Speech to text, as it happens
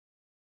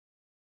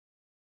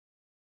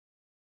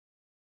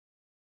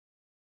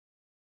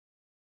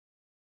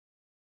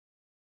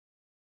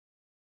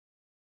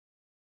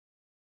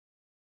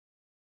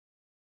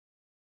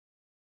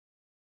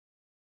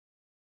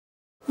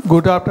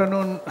Good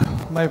afternoon,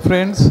 my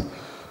friends.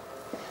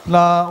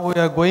 Now we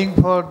are going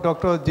for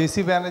Dr.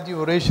 J.C. Banerjee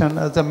oration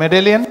as a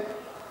medallion.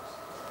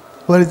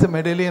 Where is the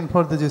medallion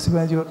for the J.C.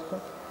 Banerjee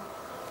oration?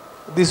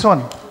 This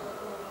one?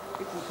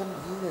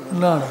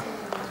 No.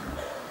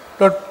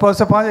 Dr.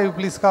 Professor Panja, you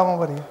please come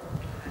over here.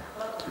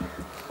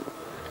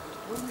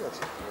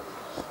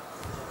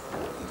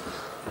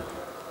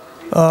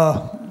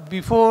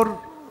 Before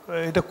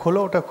এটা খোলো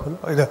ওটা খোলো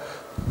এটা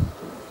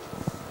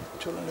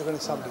চলুন এখানে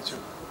সামনে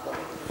চলুন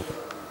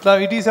Now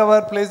it is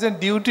our pleasant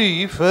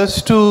duty first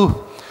to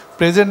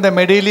present the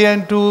medallion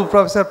to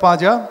Professor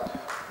Panja.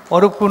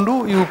 Arup Kundu,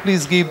 you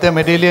please give the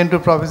medallion to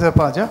Professor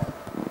Panja.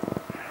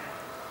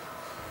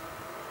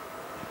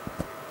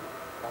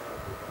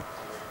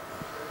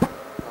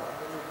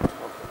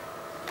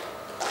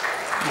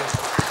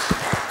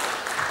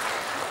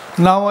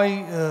 Now I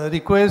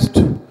request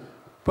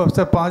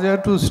Professor Panja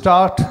to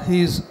start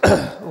his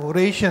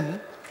oration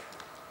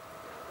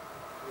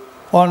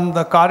on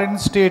the current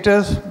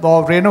status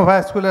of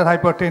renovascular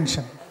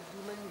hypertension.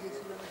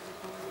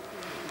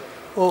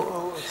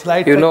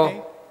 Slide. You know,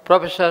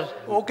 Professor.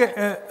 Okay.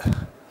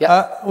 Yeah.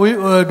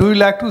 Do you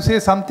like to say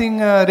something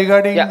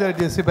regarding the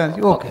J.C.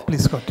 Banerjee? Okay, Okay.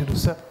 please continue,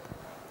 sir.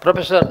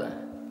 Professor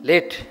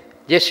late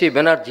J.C.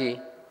 Banerjee,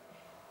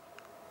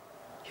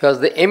 he was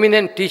the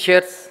eminent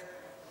teachers,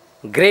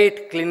 great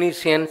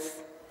clinicians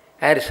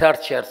and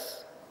researchers.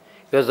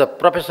 He was the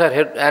professor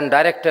and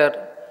director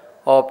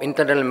of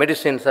internal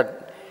medicine at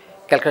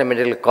Calcutta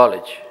Medical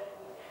College.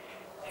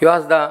 He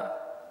was the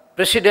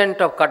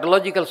president of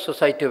Cardiological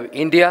Society of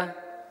India,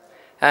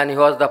 and he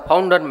was the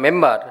founder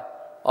member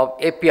of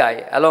API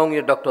along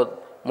with Dr.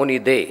 Muni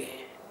Dey.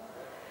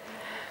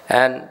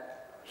 And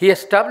he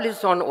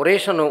established on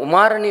oration of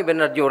Umarani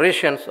Banerjee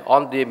orations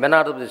on the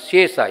manner of the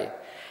CSI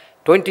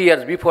 20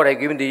 years before I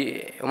given the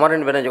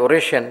Umarani Banerjee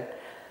oration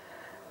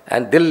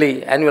and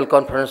Delhi annual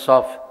conference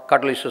of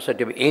Cardiological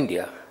Society of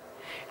India.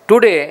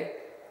 Today,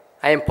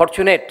 I am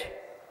fortunate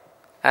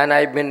and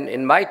I've been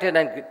invited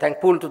and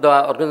thankful to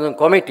the organizing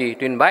committee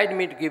to invite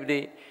me to give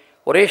the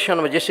oration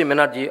of J.C.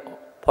 Banerjee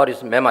for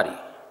his memory.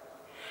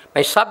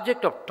 My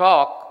subject of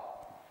talk,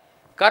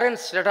 current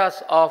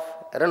status of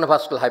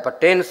renovascular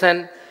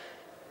hypertension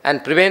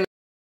and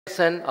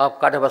prevention of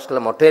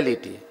cardiovascular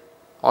mortality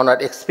on our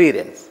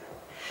experience.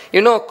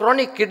 You know,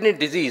 chronic kidney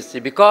disease,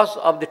 because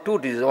of the two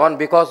diseases, one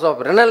because of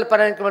renal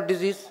parenchymal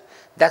disease,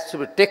 that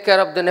should take care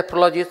of the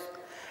nephrologist,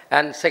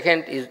 and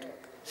second is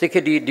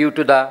CKD due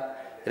to the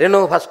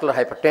renovascular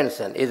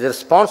hypertension, is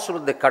responsible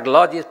the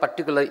cardiologist,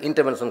 particularly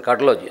intervention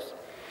cardiologist.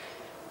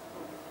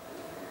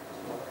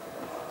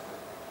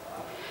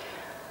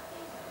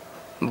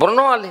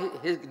 Bernal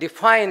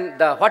defined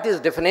what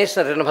is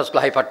definition of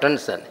renovascular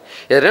hypertension.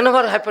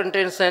 Renovascular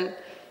hypertension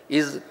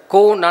is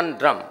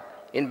conundrum.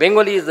 In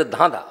Bengali is the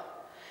dhanda.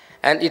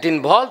 And it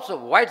involves a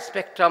wide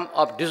spectrum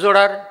of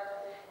disorder,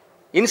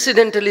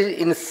 incidentally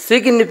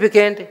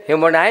insignificant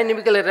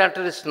hemodynamical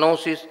arterial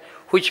stenosis,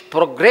 which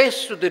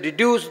progress to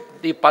reduce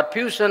the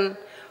perfusion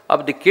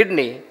of the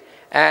kidney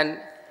and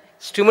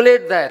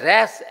stimulate the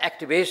RAS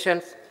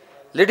activations,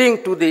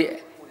 leading to the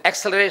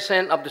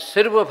acceleration of the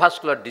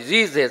cerebrovascular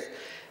diseases,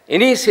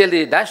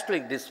 initially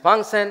diastolic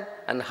dysfunction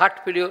and heart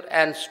failure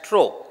and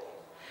stroke.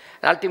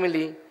 And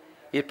ultimately,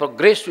 it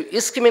progressed to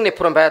ischemic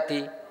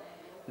nephropathy,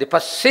 the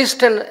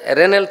persistent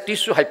renal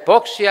tissue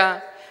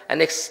hypoxia,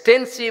 and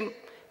extensive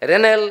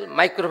renal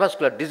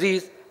microvascular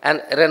disease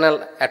and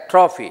renal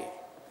atrophy.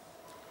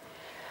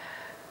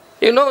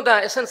 You know,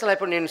 the essential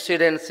hypertension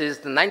incidence is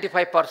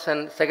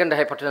 95%,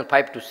 secondary hypertension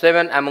 5 to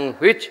 7, among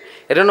which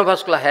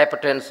renovascular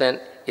hypertension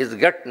is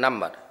great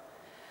number.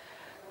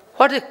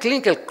 What is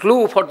clinical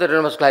clue for the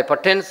renovascular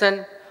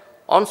hypertension?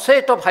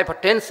 Onset of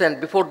hypertension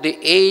before the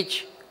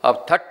age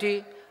of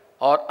 30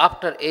 or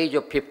after age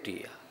of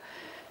 50.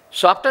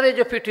 So after age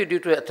of 50 due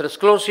to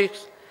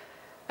atherosclerosis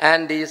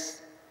and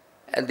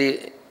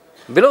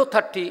below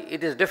 30,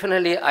 it is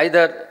definitely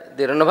either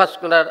the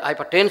renovascular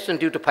hypertension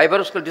due to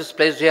fibroscular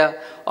dysplasia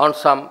or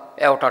some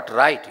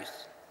aortoarteritis.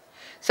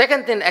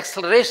 Second thing,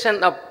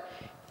 acceleration of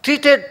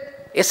treated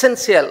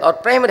essential or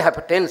primary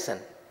hypertension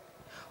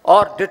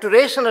or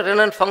deterioration of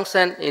renal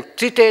function in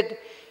treated,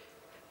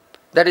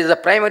 that is the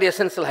primary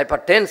essential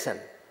hypertension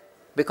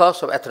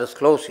because of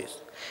atherosclerosis.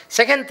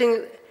 Second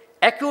thing,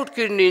 acute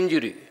kidney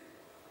injury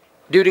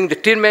during the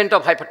treatment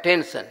of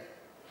hypertension.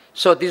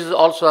 So this is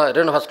also a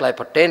renovascular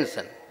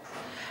hypertension.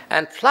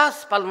 And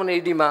flash pulmonary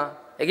edema,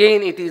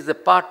 again it is a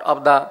part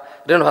of the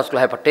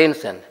renovascular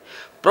hypertension.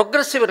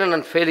 Progressive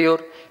renal failure,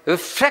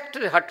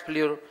 refractory heart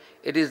failure,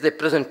 it is the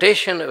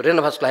presentation of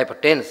renovascular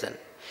hypertension.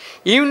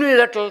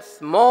 Unilateral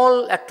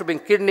small atropine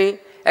kidney,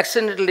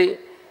 accidentally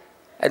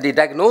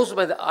diagnosed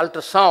by the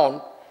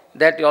ultrasound,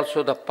 that is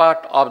also the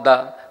part of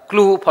the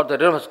clue for the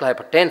renovascular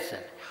hypertension.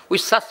 We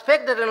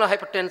suspect the renal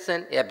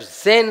hypertension,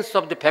 absence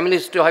of the family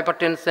history of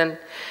hypertension,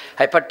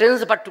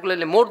 hypertension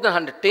particularly more than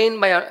 110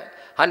 by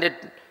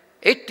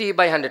 180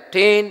 by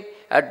 110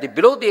 at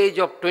below the age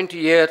of 20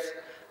 years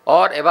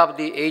or above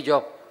the age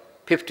of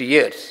 50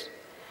 years.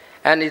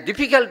 And it's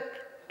difficult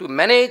to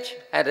manage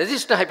and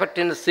resist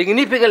hypertension,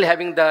 significantly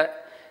having the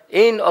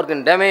end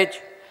organ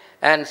damage,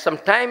 and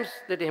sometimes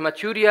the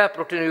hematuria,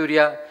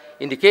 proteinuria,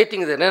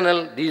 indicating the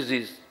renal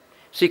disease,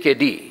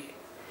 CKD.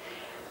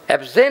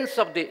 Absence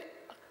of the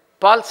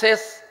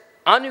pulses,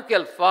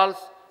 unequal pulse,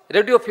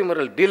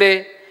 radiofemoral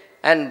delay,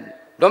 and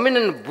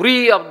dominant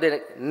bruit of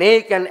the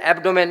neck and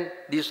abdomen,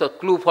 these are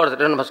clue for the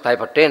renal vascular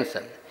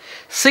hypertension.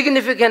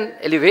 Significant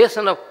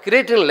elevation of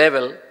creatinine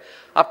level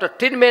after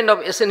treatment of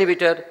S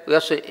inhibitor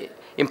was an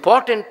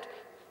important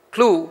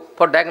clue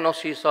for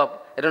diagnosis of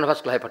renal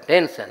vascular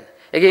hypertension.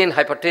 Again,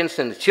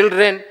 hypertension in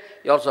children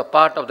is also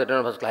part of the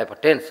renal vascular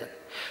hypertension.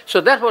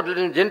 So therefore,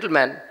 ladies and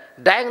gentlemen,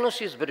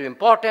 diagnosis is very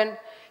important.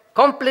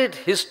 Complete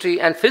history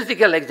and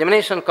physical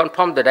examination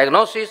confirm the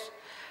diagnosis,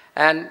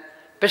 and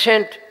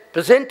patient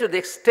present with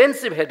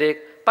extensive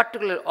headache,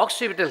 particularly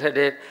occipital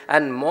headache,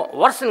 and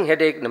worsening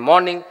headache in the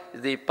morning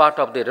is the part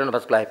of the renal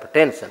vascular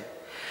hypertension.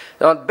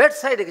 Now,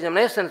 bedside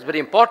examination is very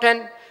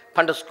important.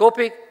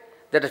 Fundoscopic,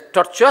 that is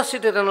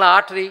tortuosity renal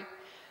artery,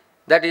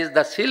 that is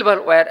the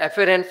silver wire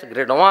afference,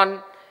 grade 1,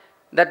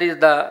 that is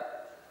the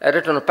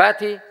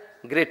retinopathy,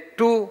 grade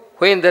 2,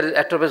 when there is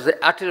atrophy,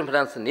 the arterial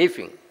impedance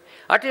sniffing.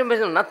 Arterial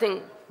impedance is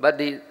nothing but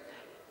the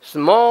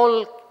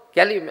small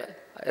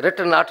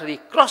retinal artery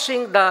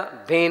crossing the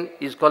vein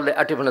is called the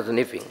arterial impedance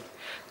sniffing.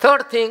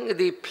 Third thing,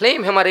 the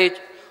flame hemorrhage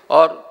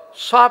or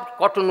soft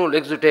cottonwool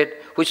exudate,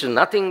 which is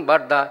nothing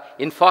but the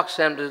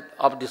infarction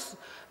of this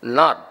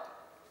nerve,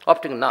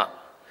 optic nerve.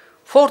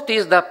 Fourth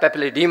is the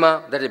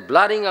papilledema, that is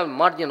blurring of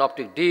margin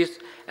optic disc,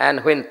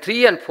 and when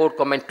 3 and 4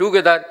 combine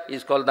together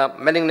is called the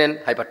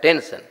malignant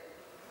hypertension.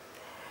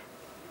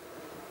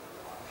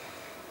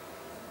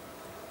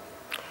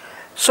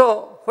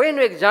 So, when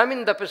you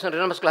examine the patient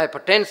renal vascular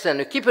hypertension,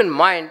 you keep in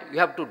mind you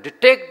have to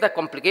detect the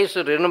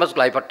complication of renal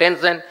vascular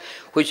hypertension,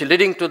 which is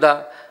leading to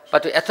the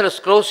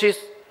atherosclerosis,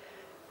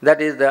 that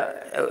is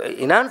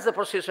the enhance the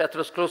process of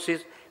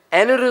atherosclerosis,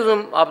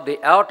 aneurysm of the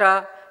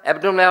aorta,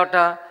 abdominal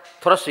aorta,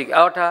 thoracic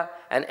aorta,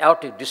 and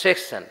aortic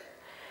dissection,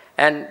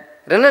 and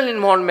renal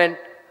involvement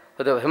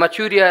with the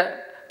hematuria,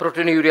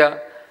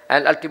 proteinuria,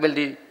 and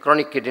ultimately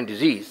chronic kidney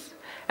disease,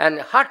 and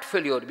heart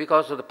failure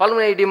because of the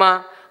pulmonary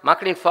edema,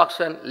 myocardial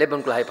infarction, left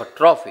ventricular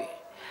hypertrophy.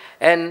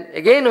 And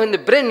again, when the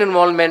brain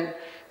involvement,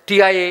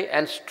 TIA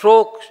and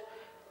stroke,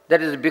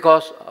 that is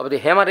because of the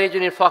hemorrhage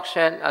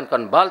infarction and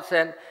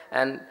convulsion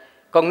and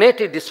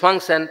cognitive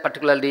dysfunction,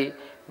 particularly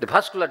the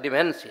vascular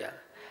dementia,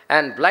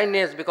 and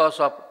blindness because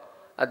of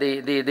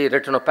the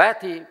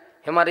retinopathy,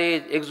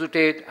 hemorrhage,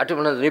 exudate,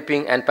 arterial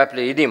nipping, and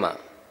papillary edema.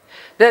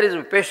 There is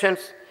a patient,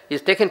 he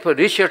is taken for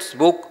research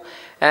book,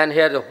 and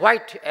here the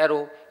white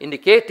arrow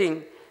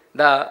indicating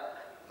the,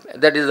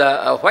 that is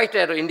a white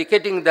arrow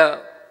indicating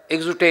the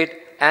exudate,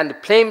 and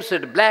flame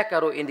shade black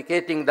arrow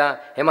indicating the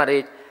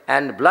hemorrhage,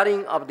 and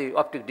blurring of the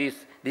optic disc.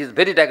 This is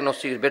very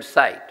diagnostic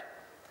bedside.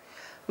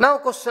 Now,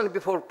 question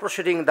before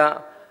proceeding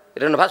the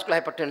renal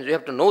vascular hypertension, you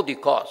have to know the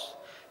cause.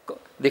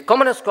 The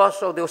commonest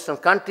cause of the Western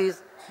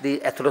countries, the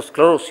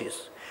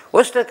atherosclerosis.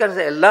 Western countries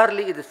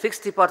elderly is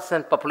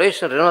 60%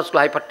 population renal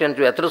vascular hypertension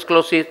to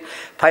atherosclerosis,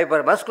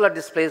 fibromuscular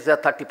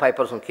dysplasia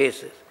 35%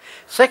 cases.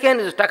 Second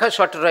is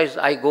Takashi arteritis,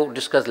 I go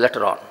discuss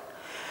later on.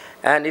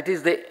 And it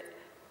is the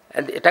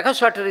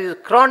Takashi arteritis is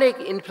chronic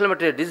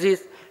inflammatory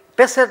disease,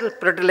 special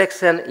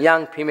predilection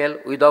young female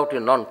without a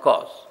known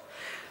cause.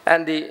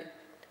 And the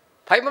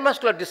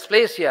fibromuscular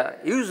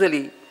dysplasia,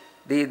 usually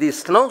the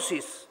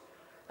stenosis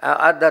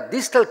at the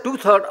distal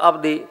two-thirds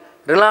of the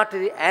renal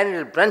artery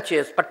and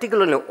branches,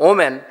 particularly in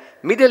women,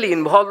 medially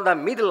involve the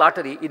middle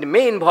artery. It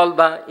may involve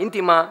the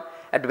intima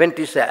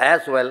adventitia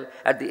as well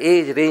at the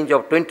age range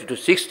of 20 to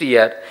 60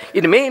 years.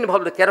 It may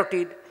involve the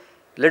carotid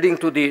leading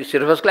to the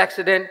cerebrovascular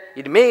accident.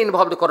 It may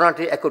involve the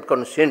coronary acute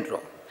coronary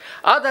syndrome.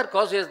 Other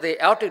causes,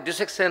 the aortic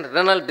dissection,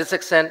 renal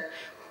dissection,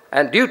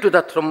 and due to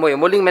the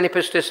thromboembolic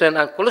manifestation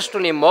and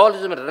cholesterol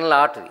embolism in renal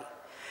artery,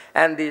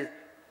 and the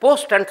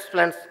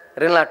post-transplant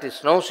renal artery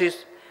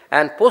stenosis,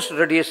 and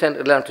post-radiation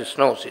renal artery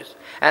stenosis.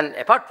 And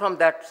apart from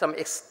that, some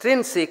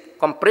extrinsic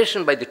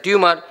compression by the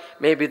tumor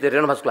may be the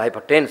renal vascular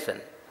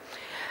hypertension.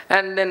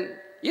 And then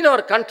in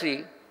our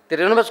country, the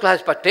renal vascular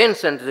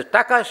hypertension, the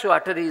Takashi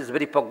artery is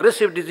very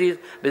progressive disease,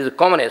 which is the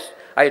commonest.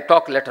 I will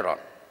talk later on.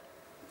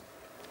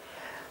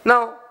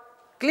 Now,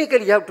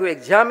 clinically you have to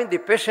examine the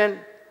patient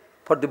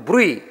for the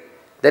bruit,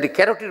 that is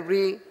carotid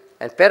bruit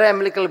and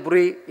paraumbilical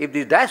bruit. If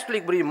the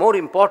diastolic bruit is more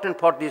important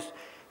for this,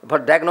 for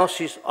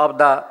diagnosis of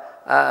the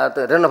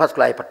renal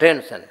vascular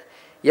hypertension.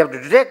 You have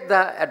to detect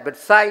at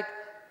bedside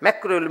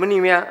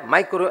macroalbuminemia,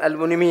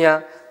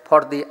 microalbuminemia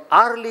for the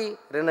early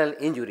renal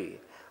injury.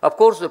 Of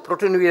course, the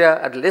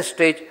proteinuria at late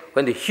stage,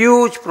 when the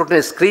huge protein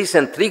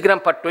excretion 3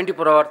 grams per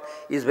 24 hours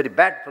is very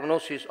bad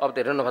prognosis of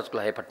the renal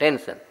vascular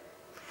hypertension.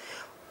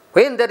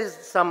 When there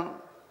is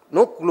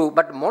no clue,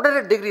 but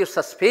moderate degree of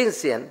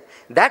suspension,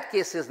 that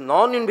case is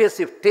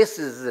non-invasive test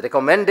is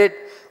recommended,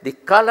 the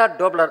color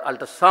Doppler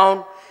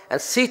ultrasound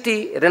and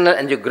CT renal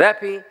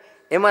angiography,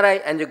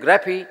 MRI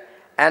angiography,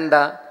 and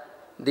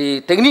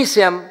the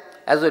technetium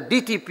as a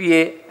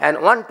DTPA and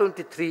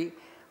 123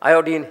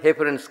 iodine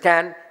heparin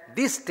scan.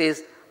 These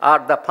tests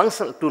are the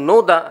function to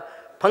know the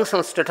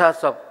functional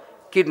status of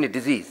kidney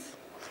disease.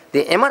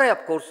 The MRI,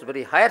 of course,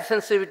 very higher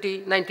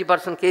sensitivity,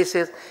 90%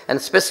 cases,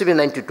 and specific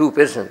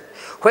 92%.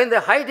 When the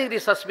high degree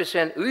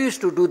suspicion, we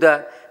used to do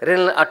the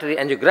renal artery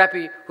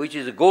angiography, which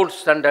is a gold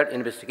standard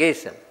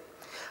investigation.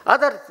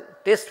 Other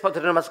tests for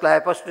the renal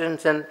muscular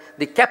hypertension,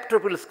 the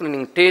captopril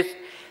screening test.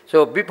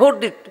 So before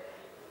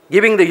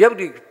giving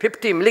the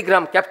 50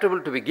 milligram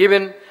captopril to be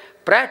given,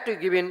 prior to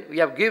giving, we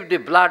have given the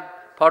blood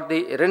for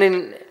the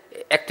renin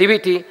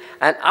activity,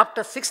 and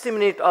after 60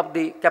 minutes of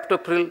the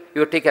captopril,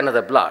 you take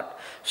another blood.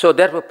 So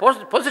therefore,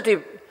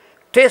 positive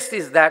test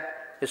is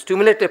that the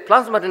stimulated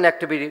plasma renin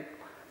activity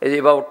is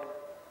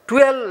about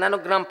 12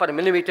 nanogram per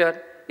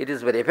millimeter. It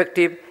is very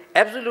effective.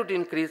 Absolute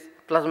increase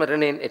plasma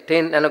renin at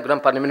 10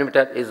 nanogram per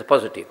millimeter is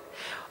positive.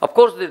 Of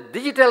course, the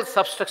digital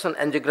subtraction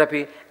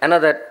angiography,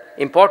 another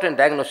important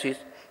diagnosis.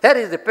 Here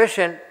is the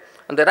patient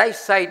on the right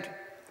side.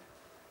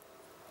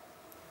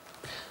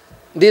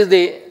 This is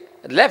the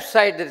left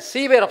side, there is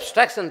severe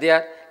obstruction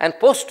there and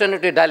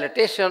post-stenotic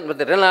dilatation with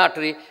the renal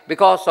artery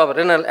because of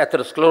renal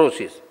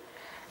atherosclerosis.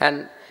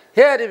 And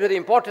here is very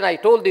important, I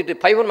told you the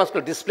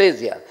fibromuscular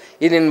dysplasia.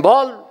 It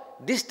involves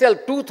distal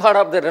 2/3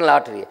 of the renal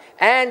artery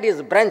and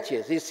its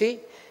branches. You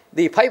see,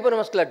 the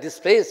fibromuscular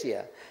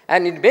dysplasia,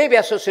 and it may be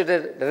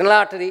associated with renal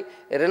artery,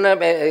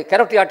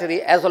 carotid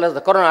artery, as well as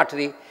the coronary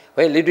artery,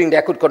 while leading to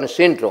acute coronary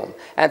syndrome.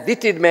 And this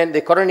treatment,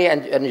 the coronary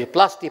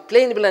angioplasty,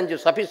 plain villus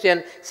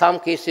angiosufficient, some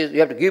cases you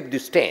have to give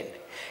this stent.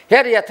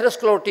 Here is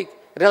atherosclerotic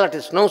renal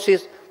artery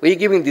stenosis, we are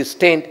giving this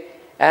stent,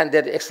 and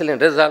there is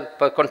excellent result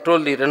for control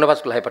the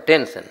renovascular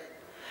hypertension.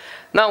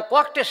 Now,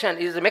 coarctation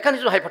is the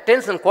mechanism of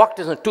hypertension.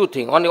 Coarctation, two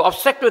things. On the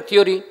obstructive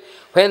theory,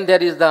 when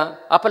there is the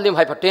upper limb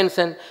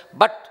hypertension,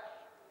 but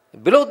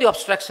below the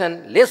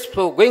obstruction, less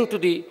flow going to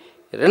the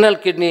renal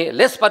kidney,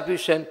 less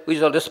perfusion, which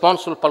is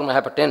responsible for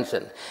pulmonary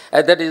hypertension.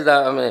 That is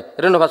the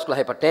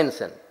renovascular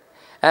hypertension.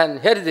 And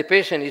here is the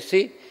patient, you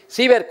see,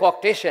 severe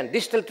coarctation,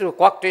 distal to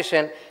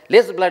coarctation,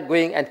 less blood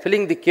going and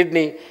filling the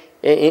kidney,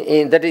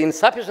 that is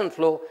insufficient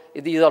flow,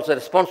 it is also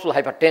responsible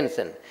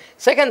hypertension.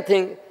 Second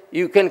thing,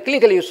 you can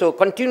clinically show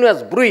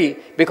continuous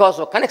bruit because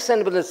of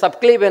connection with the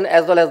subclavian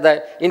as well as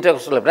the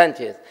intercostal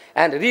branches.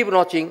 And rib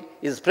notching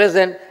is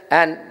present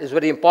and is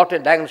very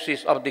important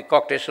diagnosis of the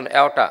coarctation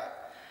aorta.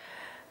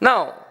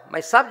 Now,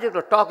 my subject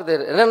will talk the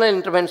renal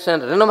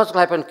intervention,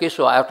 renovascular hypertension case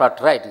of aortic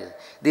arteritis.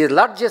 The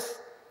largest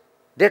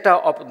data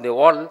of the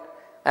world,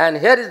 and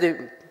here is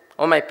the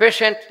my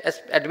patient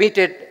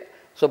admitted.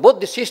 So both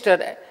the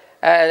sister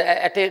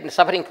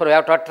suffering from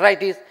aortic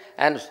arteritis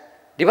and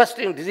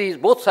devastating disease,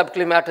 both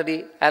subclavian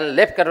artery and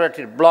left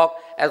carotid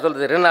block as well as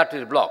the renal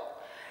artery block.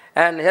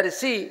 And here you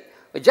see,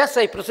 just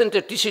I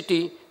presented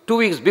TCT 2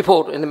 weeks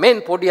before in the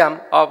main podium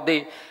of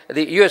the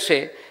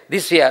USA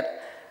this year,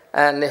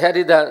 and here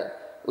is the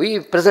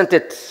we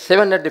presented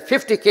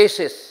 750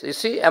 cases, you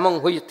see,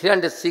 among which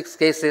 306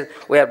 cases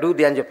we have do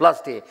the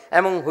angioplasty,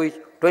 among which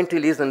 20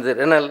 lesions in the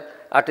renal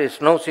artery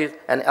stenosis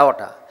and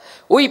aorta.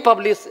 We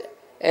published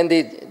in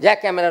the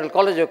Jack Memorial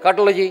College of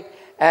Cardiology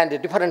and the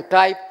different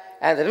type,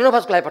 and the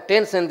renovascular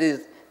hypertension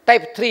is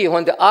type 3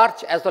 when the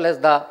arch as well as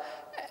the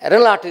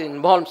renal artery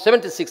involved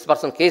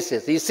 76%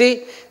 cases. You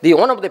see,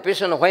 one of the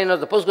patients when I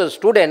was a postgraduate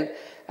student,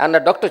 and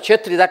Dr.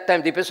 Chetri, that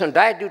time the patient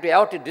died due to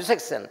aortic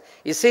dissection.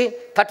 You see,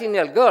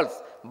 13-year-old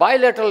girls,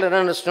 bilateral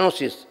renal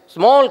stenosis,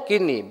 small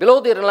kidney, below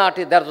the renal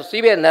artery there is a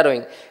severe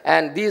narrowing,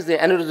 and these the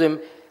aneurysm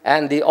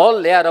and the all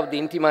layer of the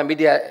intima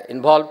media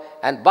involved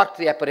and birth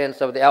reappearance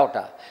of the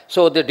aorta.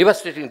 So the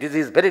devastating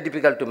disease very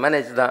difficult to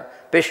manage the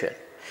patient.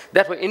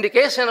 Therefore,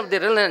 indication of the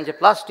renal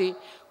angioplasty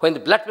when the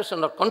blood pressure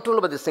not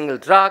controlled by the single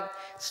drug,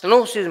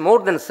 stenosis more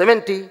than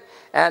 70,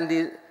 and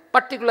the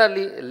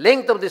particularly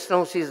length of the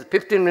stenosis is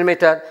 15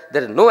 millimeter,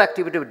 there is no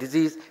activity of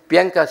disease,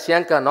 Pianka,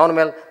 Sianka,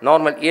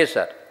 normal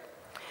ESR.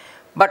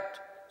 But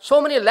so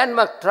many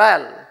landmark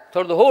trial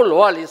through the whole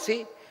world, you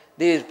see,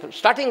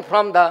 starting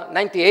from the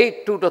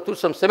 98 to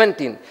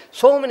 2017,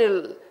 so many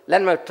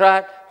landmark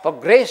trial,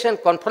 progression,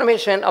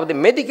 confirmation of the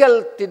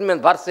medical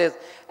treatment versus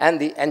and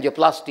the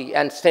angioplasty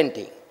and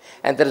stenting.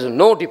 And there is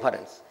no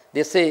difference.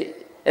 They say,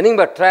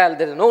 Edinburgh trial,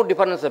 there is no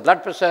difference in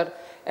blood pressure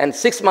and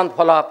 6-month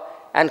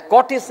follow-up, and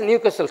Cortis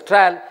Newcastle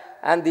trial,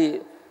 and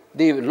the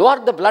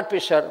lower the blood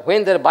pressure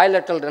when there is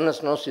bilateral renal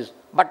stenosis,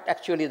 but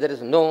actually there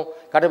is no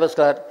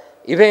cardiovascular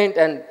event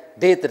and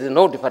death, there is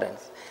no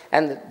difference.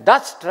 And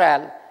Dutch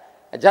trial,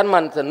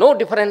 German, no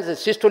difference in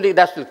systolic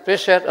diastolic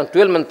pressure and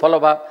 12-month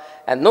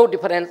follow-up, and no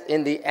difference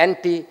in the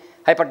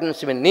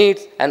anti-hypertensive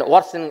needs and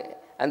worsening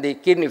and the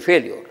kidney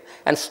failure.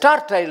 And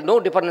STAR trial, no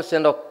difference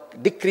in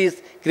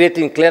decreased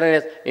creatinine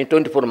clearance in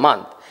 24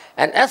 months.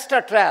 And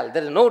ASTRA trial,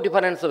 there is no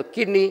difference of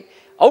kidney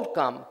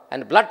outcome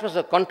and blood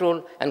pressure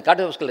control and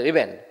cardiovascular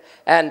event.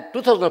 And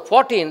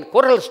 2014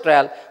 Corals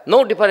trial,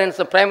 no difference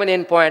of primary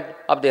endpoint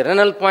of the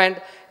renal point,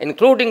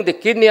 including the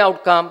kidney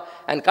outcome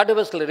and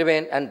cardiovascular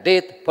event and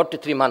death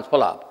 43 months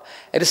follow-up.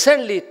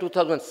 Recently,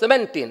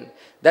 2017,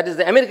 that is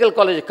the American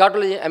College of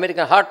Cardiology,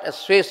 American Heart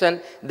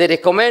Association, they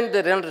recommend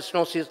the renal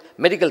stenosis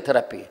medical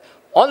therapy.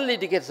 only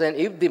indication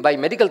if by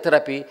medical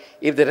therapy,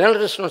 if the renal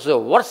resistance is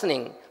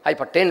worsening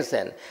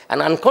hypertension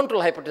and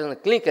uncontrolled hypertension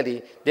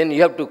clinically, then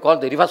you have to call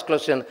the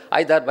revascularization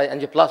either by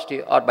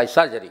angioplasty or by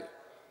surgery.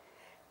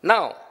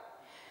 Now,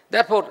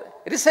 therefore,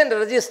 recent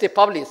registry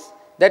published,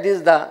 that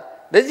is the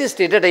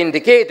registry data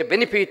indicate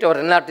benefit of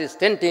renal artery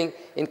stenting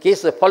in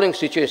case of the following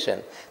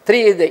situation.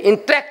 3 is the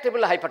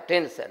intractable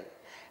hypertension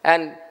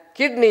and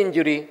kidney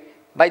injury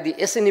by the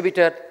S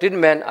inhibitor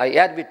treatment or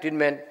ARB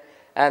treatment.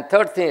 And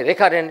third thing,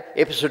 recurrent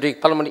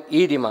episodic pulmonary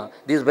edema.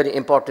 This is very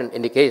important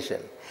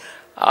indication.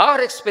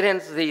 Our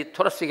experience, the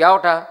thoracic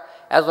aorta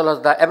as well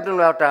as the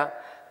abdominal aorta,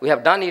 we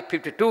have done it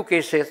 52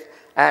 cases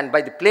and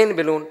by the plain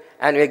balloon,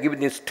 and we are given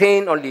the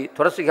stain only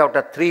thoracic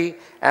aorta 3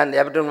 and the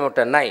abdominal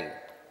aorta 9.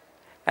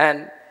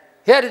 And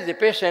here is the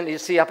patient, you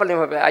see, upper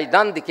limb, I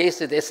done the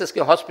case at the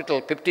SSK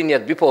hospital 15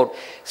 years before.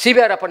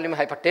 Severe upper limb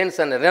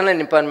hypertension, renal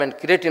impairment,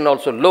 creatinine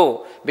also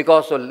low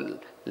because of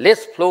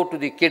less flow to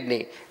the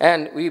kidney.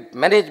 And we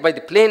managed by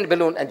the plain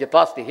balloon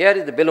angioplasty. Here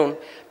is the balloon,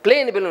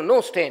 plain balloon,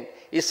 no stain.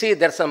 You see,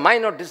 there's a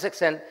minor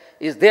dissection,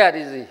 is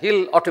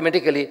healed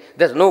automatically.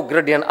 There's no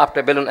gradient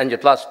after balloon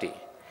angioplasty.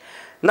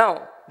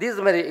 Now, this is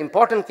a very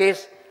important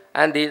case,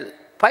 and the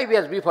 5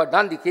 years before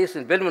done the case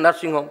in Bellevue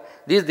nursing home.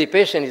 This is the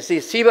patient, you see,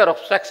 severe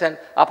obstruction,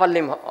 upper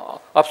limb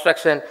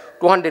obstruction,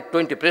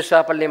 220 pressure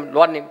upper limb,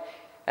 lower limb,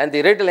 and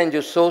the radial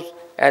angio shows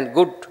and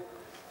good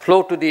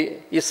flow to the,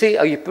 you see,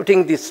 are you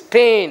putting the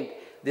stain,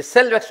 the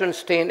cell-vaccine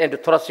stain into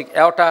thoracic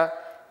aorta,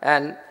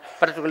 and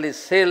particularly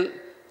cell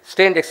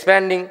stain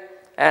expanding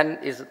and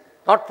is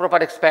not proper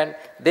expand.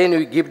 Then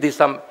we give this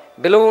some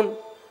balloon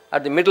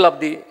at the middle of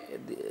the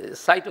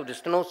site of the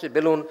stenosis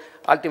balloon.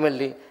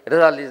 Ultimately,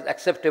 result is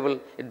acceptable.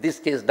 In this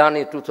case, done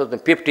in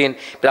 2015,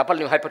 the upper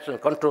limb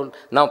hypertension control.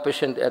 Now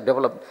patient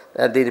developed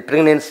the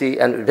pregnancy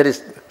and very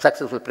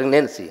successful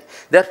pregnancy.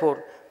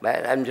 Therefore, by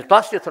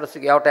angioplasty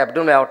thoracic aorta,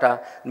 abdominal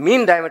aorta,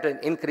 mean diameter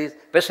increase,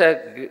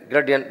 pressure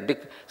gradient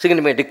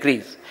significantly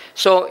decrease.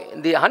 So,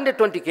 in the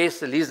 120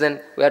 case lesion,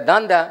 we have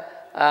done the,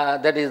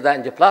 that is the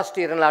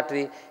angioplasty renal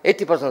artery,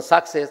 80%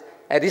 success,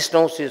 and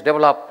restenosis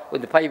developed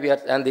with the 5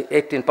 years and the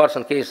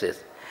 18%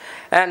 cases.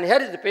 And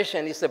here is the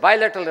patient, it's a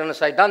bilateral renal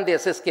stenosis. I done the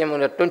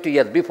SSKM 20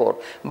 years before.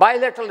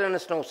 Bilateral renal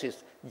stenosis,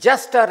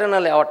 just a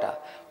renal aorta.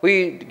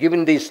 We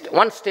given this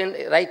one stent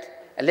right,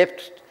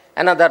 left,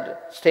 another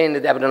stent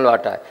in the abdominal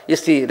aorta. You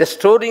see,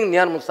 restoring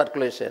normal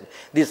circulation.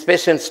 This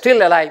patient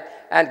still alive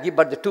and give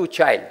birth to 2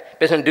 child.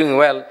 Patient doing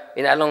well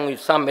in along with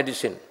some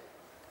medicine.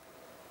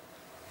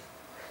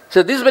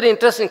 So these very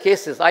interesting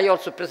cases. I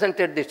also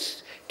presented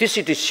this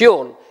TCT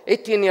Seoul,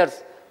 18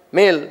 years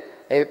male,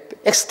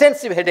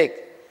 extensive headache,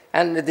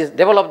 and this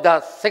developed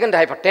the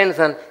secondary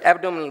hypertension,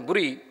 abdominal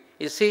bruit.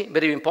 You see,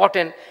 very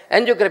important.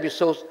 Angiography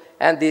shows,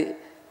 and the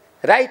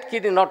right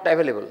kidney not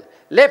available.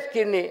 Left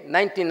kidney,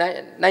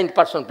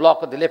 99%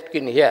 block of the left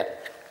kidney here.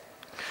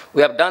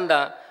 We have done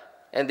the,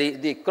 and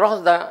the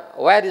cross, the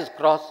wire is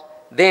crossed.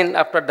 Then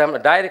after the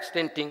direct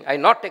stenting, I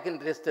not taken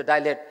this to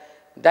dilate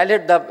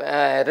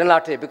the renal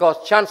artery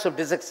because chance of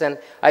dissection,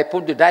 I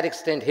put the direct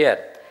stent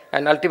here.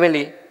 And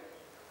ultimately,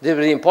 this is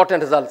very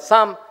important result.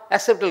 Some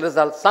acceptable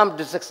result, some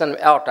dissection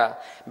aorta.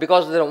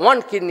 Because there is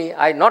one kidney,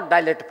 I not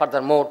dilate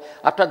furthermore.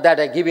 After that,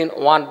 I give in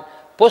one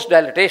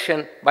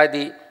post-dilatation by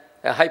the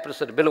high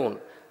pressure balloon.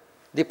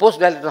 The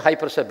post-dilated high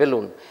pressure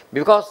balloon.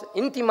 Because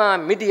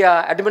intima,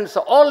 media, advents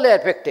are all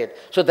affected.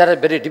 So that is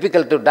very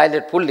difficult to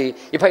dilate fully.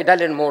 If I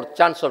dilate more,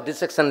 chance of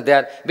dissection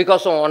there.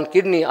 Because of one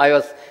kidney, I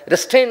was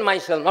restrained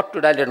myself not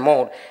to dilate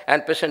more.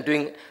 And patient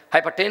doing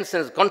hypertension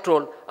is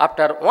controlled.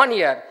 After 1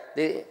 year,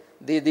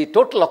 the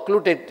total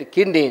occluded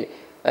kidney,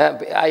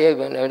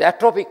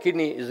 atrophic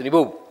kidney is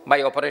removed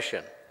by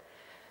operation.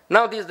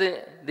 Now this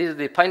is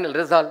the final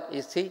result,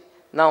 you see.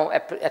 Now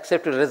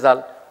accepted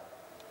result.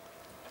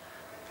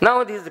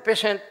 Now this is the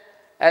patient,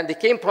 and they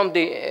came from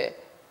the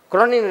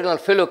coronary renal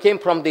failure, came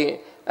from the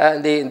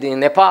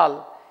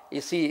Nepal.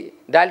 You see,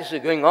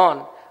 dialysis going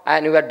on,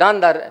 and we had done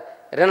the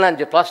renal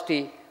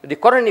angioplasty. The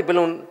coronary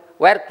balloon,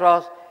 wire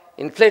cross,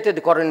 inflated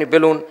the coronary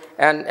balloon,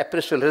 and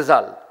appreciable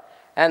result.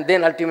 And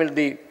then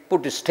ultimately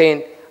put the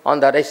stent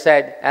on the right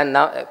side, and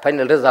now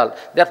final result.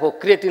 Therefore,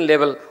 creatinine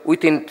level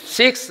within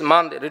 6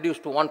 months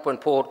reduced to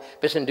 1.4,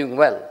 patient doing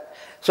well.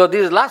 So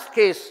this last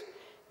case,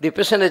 the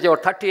patient is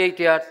about 38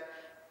 years,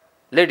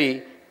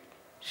 lady,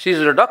 she's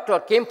a doctor,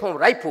 came from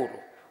Raipur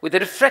with a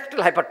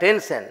refractory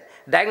hypertension,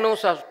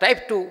 diagnosed as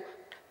type 2,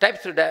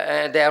 type 3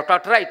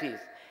 arteritis.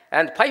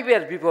 And 5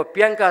 years before,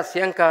 Pianka,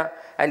 Sianka,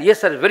 and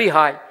ESR is very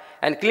high,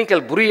 and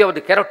clinical bruit of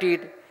the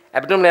carotid,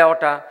 abdominal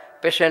aorta.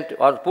 Patient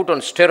was put on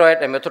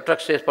steroid and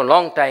methotrexate for a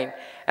long time,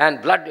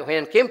 and blood,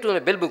 when came to the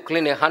Bellevue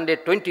clinic,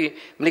 120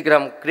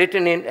 milligram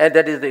creatinine,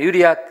 that is the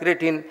urea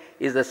creatine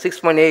is the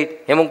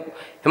 6.8,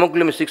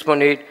 hemoglobin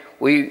 6.8.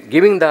 We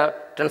giving the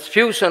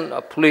transfusion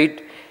of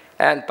fluid,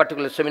 and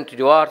particularly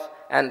 72 hours,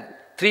 and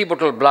 3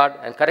 bottles blood,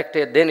 and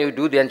corrected, then you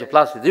do the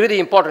angioplasty. It's a very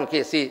important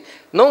case. See,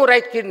 no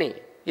right kidney,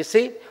 you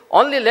see,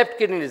 only left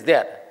kidney is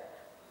there.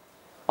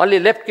 Only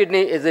left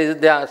kidney is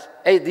there.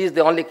 This is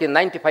the only kidney,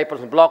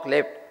 95% block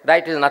left.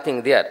 Right is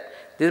nothing there.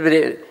 This is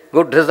very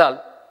good result.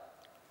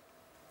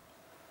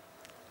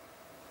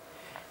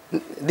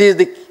 This is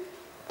the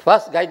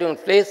first guide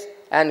place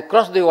and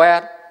cross the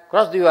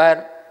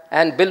wire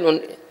and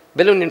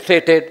balloon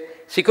inflated,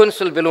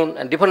 sequential balloon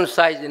and different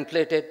size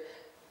inflated.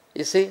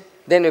 You see,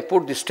 then we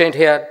put the stent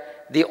here.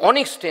 The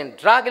onyx stent,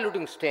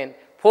 drug-eluting stent,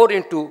 4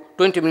 into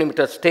 20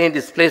 millimeter stent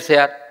is placed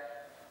here.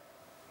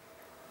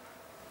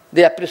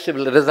 The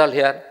appreciable result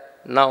here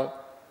now.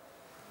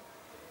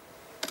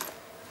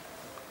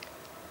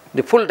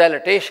 The full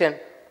dilatation,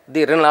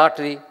 the renal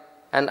artery,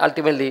 and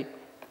ultimately,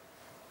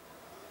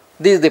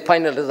 this is the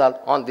final result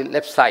on the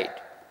left side.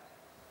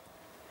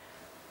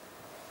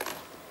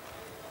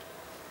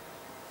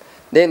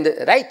 Then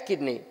the right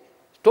kidney,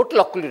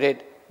 total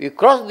occluded, you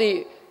cross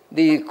the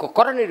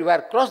coronary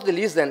wire, cross the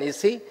lesion, you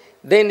see,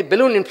 then the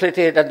balloon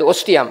inflated at the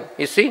ostium,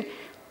 you see.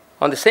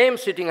 On the same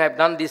sitting, I have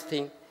done this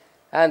thing,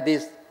 and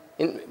this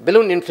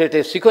balloon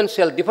inflated,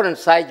 sequential, different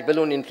size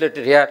balloon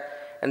inflated here,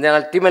 and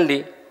then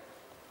ultimately,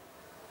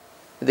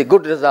 the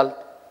good result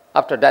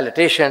after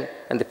dilatation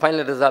and the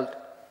final result.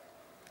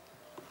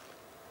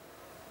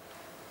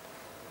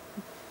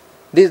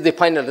 This is the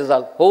final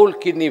result, whole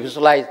kidney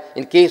visualized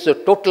in case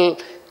of total,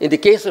 in the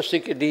case of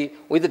CKD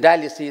with the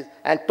dialysis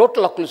and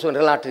total occlusion of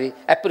renal artery,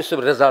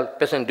 appreciable result,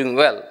 patient doing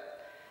well.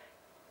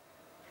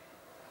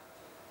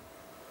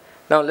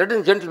 Now, ladies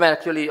and gentlemen,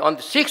 actually on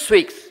the 6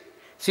 weeks,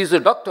 she's a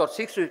doctor,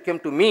 6 weeks came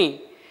to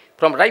me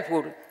from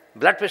Raipur,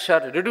 blood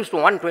pressure reduced to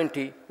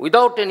 120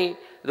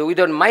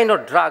 without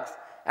minor drugs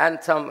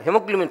and some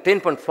hemoglobin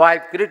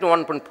 10.5,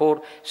 creatinine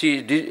 1.4,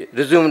 she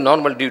resumed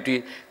normal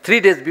duty. 3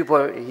 days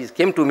before he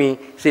came to me,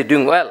 she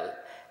doing well.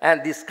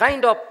 And this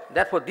kind of,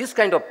 therefore this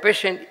kind of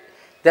patient,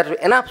 there is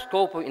enough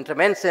scope of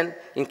intervention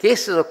in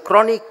cases of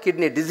chronic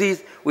kidney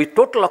disease with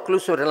total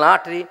occlusion of renal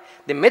artery.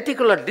 The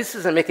meticulous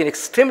decision making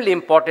extremely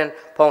important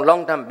for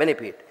long-term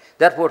benefit.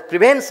 Therefore,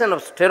 prevention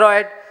of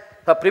steroid,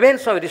 for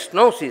prevention of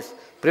restenosis,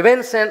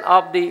 prevention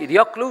of the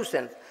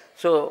reocclusion.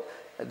 So,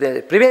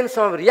 the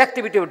prevention of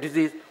reactivity of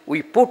disease,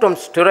 we put on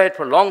steroid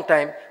for a long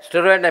time,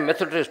 steroid and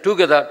methotrexate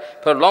together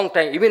for a long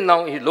time, even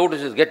now his low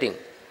dose is getting.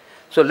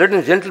 So, ladies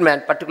and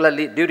gentlemen,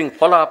 particularly during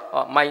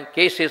follow-up my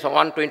cases of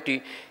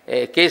 120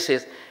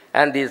 cases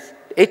and these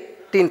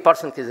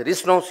 18% cases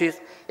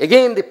restenosis,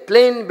 again the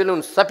plain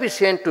balloon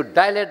sufficient to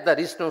dilate the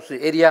restenosis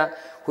area,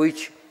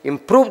 which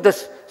improve the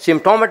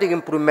symptomatic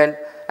improvement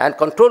and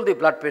control the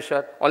blood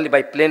pressure only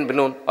by plain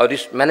balloon or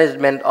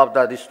management of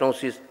the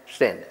restenosis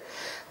stent.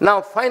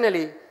 Now,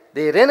 finally,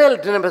 the renal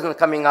denervation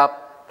coming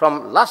up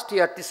from last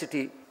year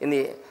TCT in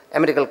the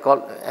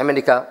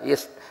America,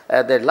 yes,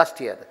 the last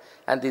year.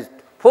 And this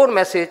 4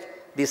 message,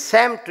 the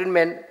same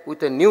treatment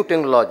with a new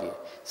technology.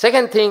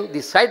 Second thing,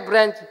 the side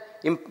branch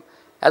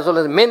as well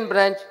as main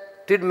branch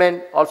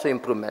treatment also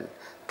improvement.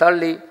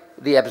 Thirdly,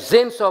 the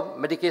absence of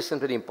medication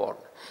very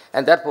important.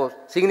 And therefore,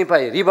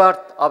 signify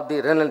rebirth of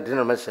the renal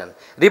denervation.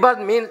 Rebirth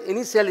means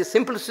initially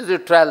simplicity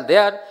trial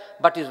there,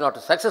 but is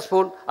not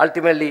successful.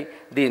 Ultimately,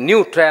 the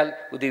new trial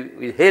with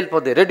the help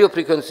of the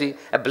radiofrequency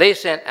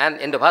ablation and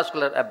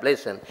endovascular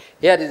ablation.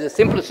 Here is a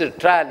simplicity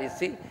trial, you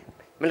see,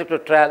 molecular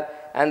trial,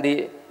 and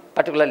the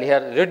particularly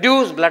here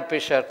reduced blood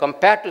pressure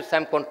compared to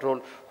SAM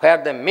control,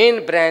 where the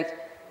main branch,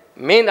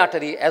 main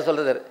artery as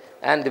well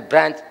as the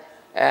branch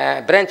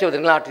of the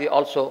renal artery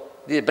also.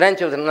 The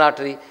branch of the renal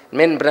artery,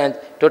 main branch,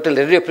 total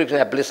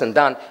radiofrequency ablation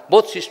done.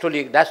 Both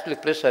systolic, diastolic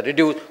pressure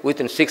reduced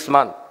within 6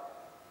 months.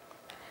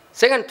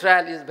 Second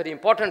trial is very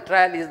important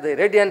trial is the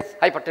Radiance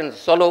Hypertension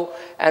Solo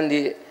and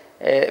the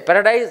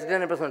Paradise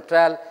Denervation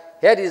trial.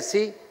 Here you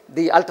see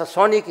the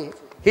ultrasonic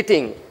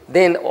heating,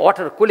 then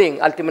water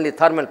cooling, ultimately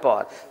thermal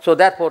power. So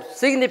therefore,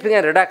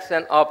 significant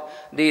reduction of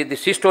the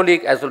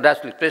systolic as well as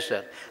diastolic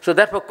pressure. So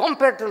therefore,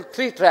 compared to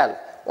 3 trials,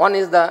 one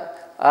is the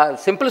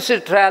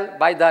simplicity trial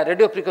by the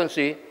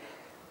radiofrequency,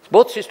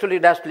 both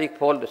systolic diastolic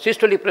fold,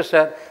 systolic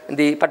pressure,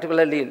 the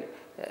particularly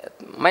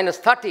minus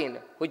 13,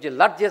 which is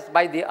largest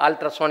by the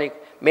ultrasonic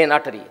main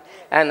artery.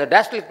 And the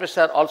diastolic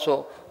pressure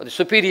also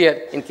superior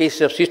in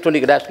case of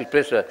systolic diastolic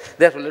pressure.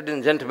 Therefore, ladies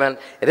and gentlemen,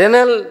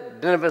 renal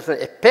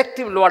denervation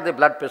effectively lower the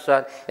blood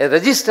pressure, a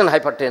resistant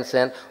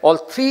hypertension, all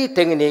 3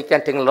 technique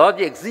and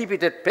technology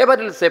exhibited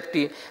favorable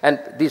safety and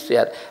this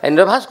year. And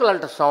endovascular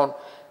ultrasound,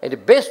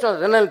 and based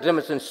on renal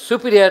denervation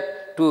superior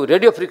to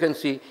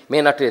radiofrequency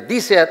main artery.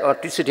 This year or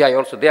TCTI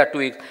also there 2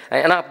 weeks,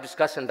 and enough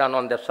discussion done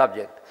on that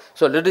subject.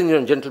 So, ladies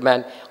and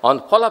gentlemen,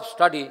 on follow-up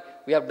study,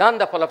 we have done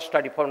the follow-up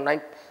study from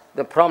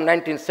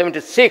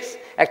 1976.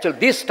 Actually,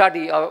 this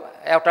study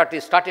after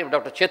started with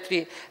Dr.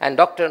 Chetri and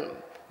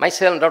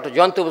myself and Dr.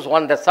 Jantu was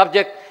on the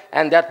subject,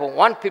 and therefore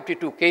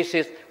 152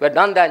 cases were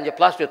done the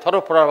angioplasty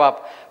thorough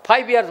follow-up,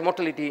 5 years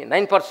mortality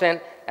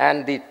 9%,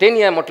 and the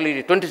 10-year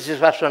mortality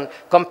 26%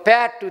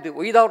 compared to the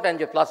without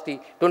angioplasty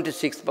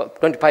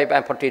 25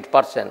 and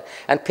 48%.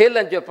 And failed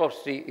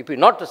angioplasty, if you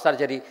not the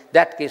surgery,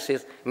 that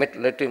cases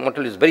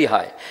mortality is very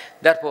high.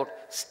 Therefore,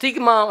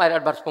 stigma or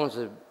adverse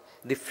consequences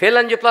The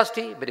failed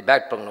angioplasty, very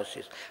bad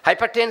prognosis.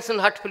 Hypertension,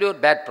 heart failure,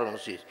 bad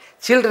prognosis.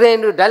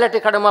 Children with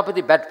dilated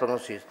cardiomyopathy, bad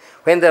prognosis.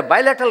 When the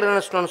bilateral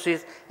renal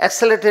stenosis,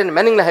 accelerated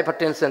meningeal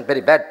hypertension, very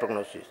bad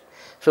prognosis.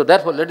 So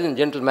therefore, ladies and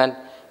gentlemen,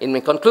 in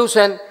my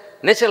conclusion,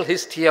 natural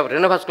history of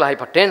renovascular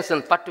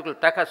hypertension, particularly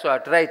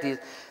trachyarteritis,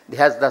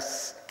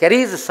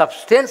 carries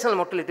substantial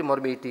mortality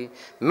morbidity,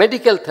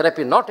 medical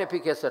therapy not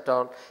efficacious at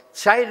all,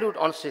 childhood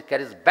onset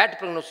carries bad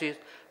prognosis,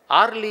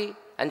 early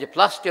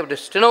angioplasty of the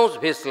stenosed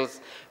vessels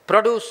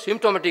produce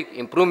symptomatic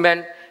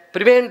improvement,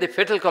 prevent the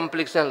fatal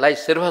complication like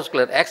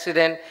cerebrovascular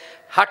accident,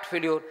 heart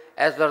failure,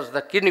 as well as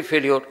the kidney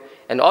failure,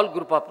 and all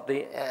group of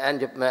the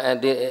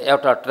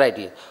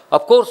arteritis.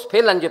 Of course,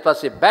 failed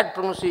angioplasty, bad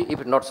prognosis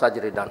if not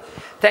surgery done.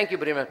 Thank you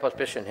very much for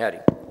patient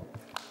hearing.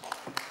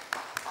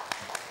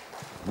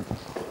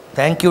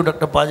 Thank you,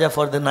 Dr. Paja,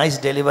 for the nice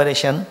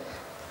deliberation.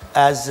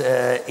 As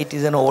it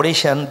is an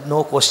oration,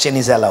 no question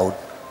is allowed.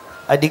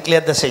 I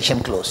declare the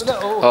session closed.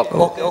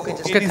 Okay,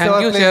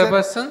 thank you,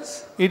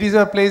 chairpersons. It is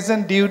a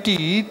pleasant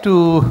duty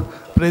to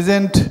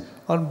present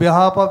on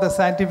behalf of the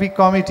scientific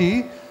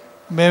committee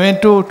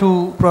memento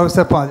to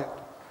Professor Paja.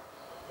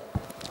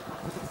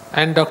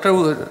 And Dr.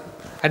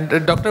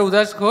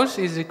 Udas Ghosh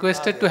is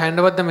requested to hand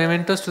over the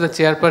mementos to the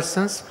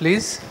chairpersons,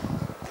 please.